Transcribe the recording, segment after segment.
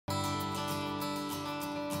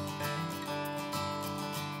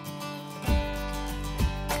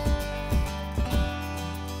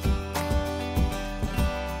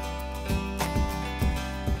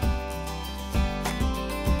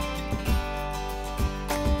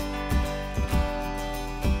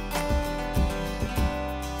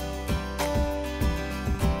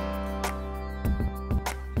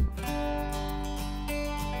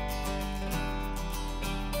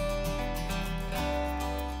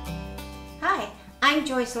I'm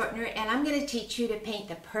Joyce Ortner, and I'm going to teach you to paint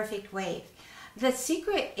the perfect wave. The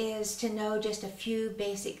secret is to know just a few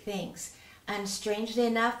basic things. And strangely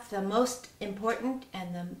enough, the most important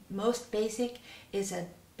and the most basic is a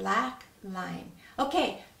black line.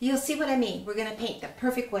 Okay, you'll see what I mean. We're going to paint the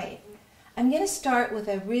perfect wave. I'm going to start with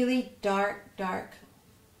a really dark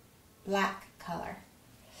black color.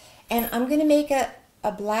 And I'm going to make a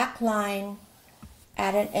black line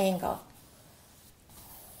at an angle.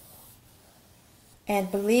 And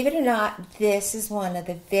believe it or not, this is one of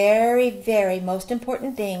the very most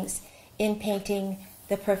important things in painting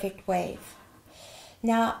the perfect wave.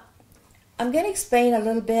 Now, I'm going to explain a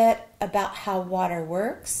little bit about how water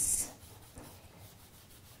works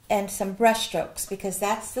and some brush strokes, because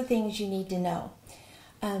that's the things you need to know.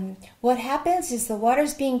 What happens is the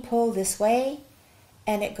water's being pulled this way,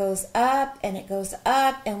 and it goes up and it goes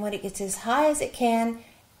up, and when it gets as high as it can,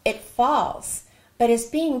 it falls. But it's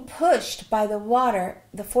being pushed by the water,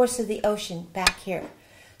 the force of the ocean back here.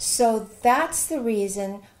 So that's the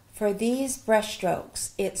reason for these brush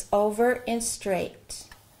strokes. It's over and straight,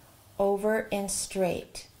 over and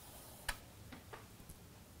straight,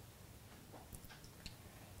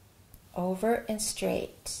 over and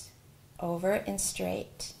straight, over and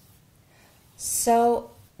straight.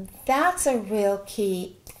 So that's a real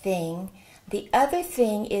key thing. The other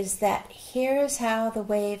thing is that here's how the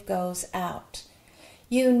wave goes out.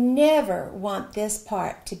 You never want this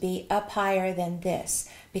part to be up higher than this,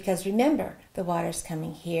 because remember, the water's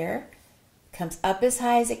coming here, comes up as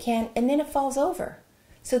high as it can, and then it falls over.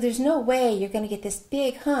 So there's no way you're going to get this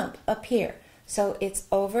big hump up here. So it's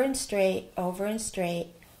over and straight, over and straight,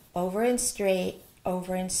 over and straight,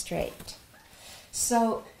 over and straight.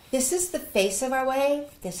 So this is the face of our wave.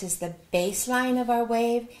 This is the baseline of our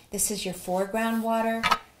wave. This is your foreground water.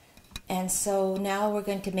 And so now we're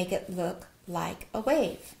going to make it look like a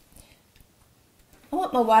wave. I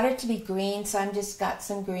want my water to be green, so I've just got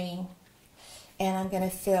some green, and I'm going to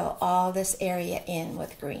fill all this area in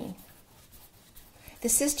with green.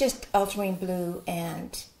 This is just ultramarine blue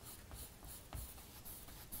and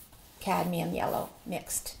cadmium yellow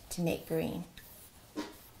mixed to make green.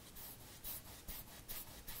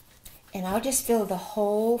 And I'll just fill the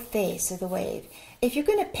whole face of the wave. If you're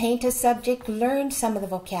going to paint a subject, learn some of the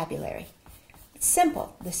vocabulary.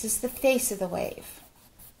 Simple. This is the face of the wave.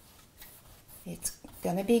 It's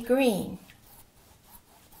going to be green.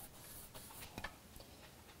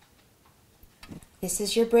 This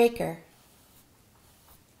is your breaker.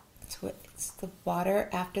 It's the water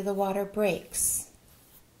after the water breaks.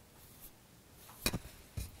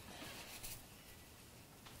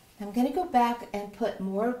 I'm going to go back and put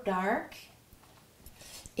more dark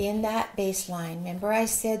in that baseline. Remember I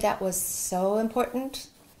said that was so important?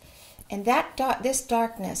 And this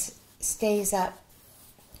darkness stays up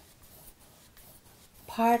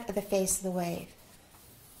part of the face of the wave.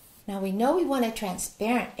 Now we know we want a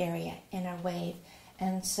transparent area in our wave,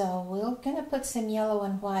 and so we're going to put some yellow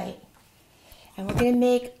and white, and we're going to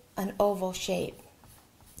make an oval shape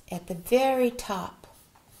at the very top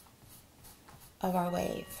of our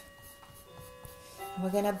wave. And we're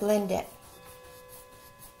going to blend it.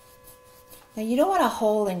 Now you don't want a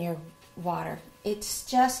hole in your water. It's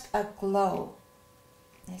just a glow.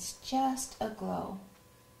 It's just a glow.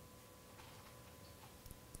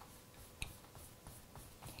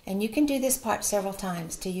 And you can do this part several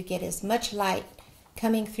times till you get as much light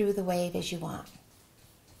coming through the wave as you want.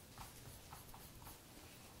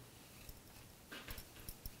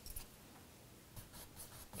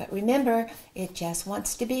 But remember, it just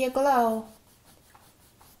wants to be a glow.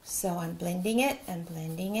 So I'm blending it and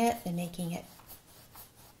making it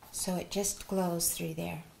so it just glows through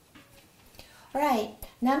there. All right,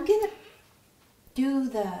 now I'm going to do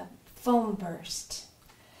the foam burst.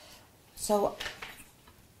 So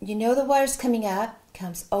you know the water's coming up,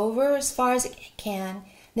 comes over as far as it can,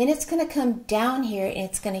 then it's going to come down here and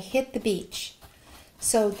it's going to hit the beach.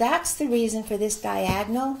 So that's the reason for this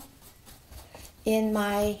diagonal in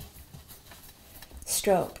my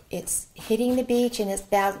stroke. It's hitting the beach and it's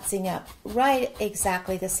bouncing up right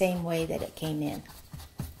exactly the same way that it came in.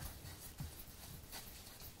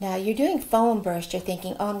 Now you're doing foam burst, you're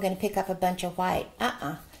thinking, oh, I'm going to pick up a bunch of white.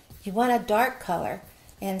 You want a dark color,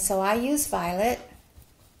 and so I use violet.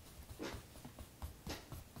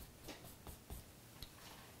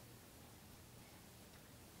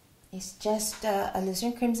 It's just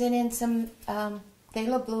alizarin crimson and some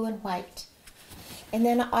phthalo blue and white. And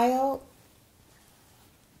then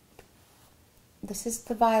this is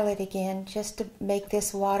the violet again, just to make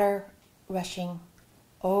this water rushing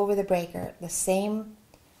over the breaker, the same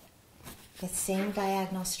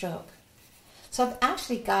diagonal stroke. So I've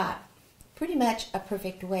actually got pretty much a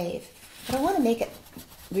perfect wave, but I want to make it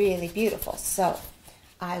really beautiful. So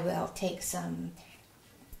I will take some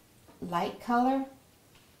light color,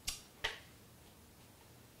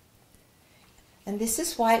 and this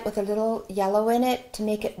is white with a little yellow in it to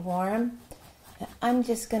make it warm. And I'm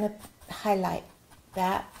just going to highlight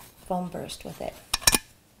that foam burst with it.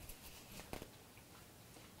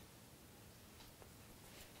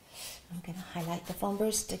 I'm going to highlight the foam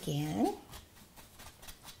burst again.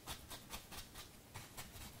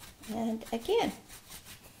 And again.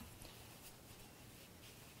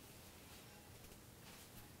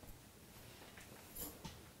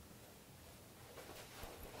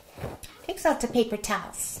 Takes lots of paper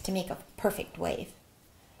towels to make a perfect wave.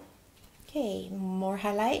 Okay, more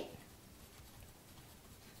highlight.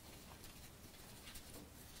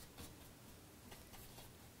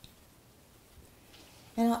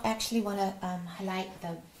 And I'll actually want to highlight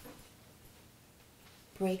the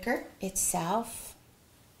breaker itself.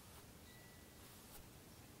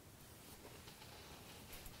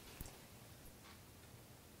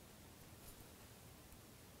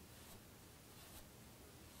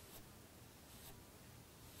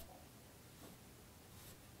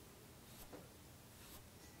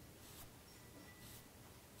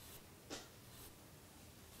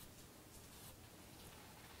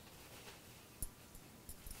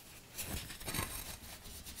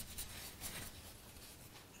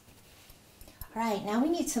 All right, now we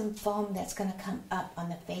need some foam that's going to come up on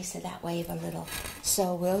the face of that wave a little.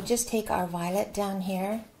 So we'll just take our violet down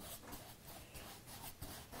here.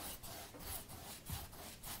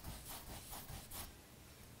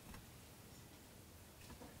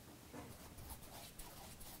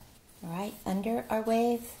 All right, under our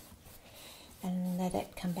wave, and let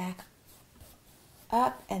it come back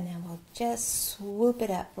up, and then we'll just swoop it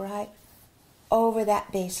up right over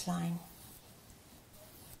that baseline.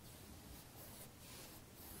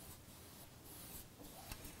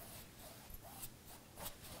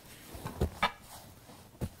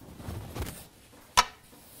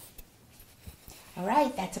 All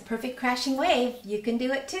right, that's a perfect crashing wave. You can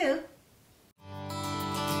do it too.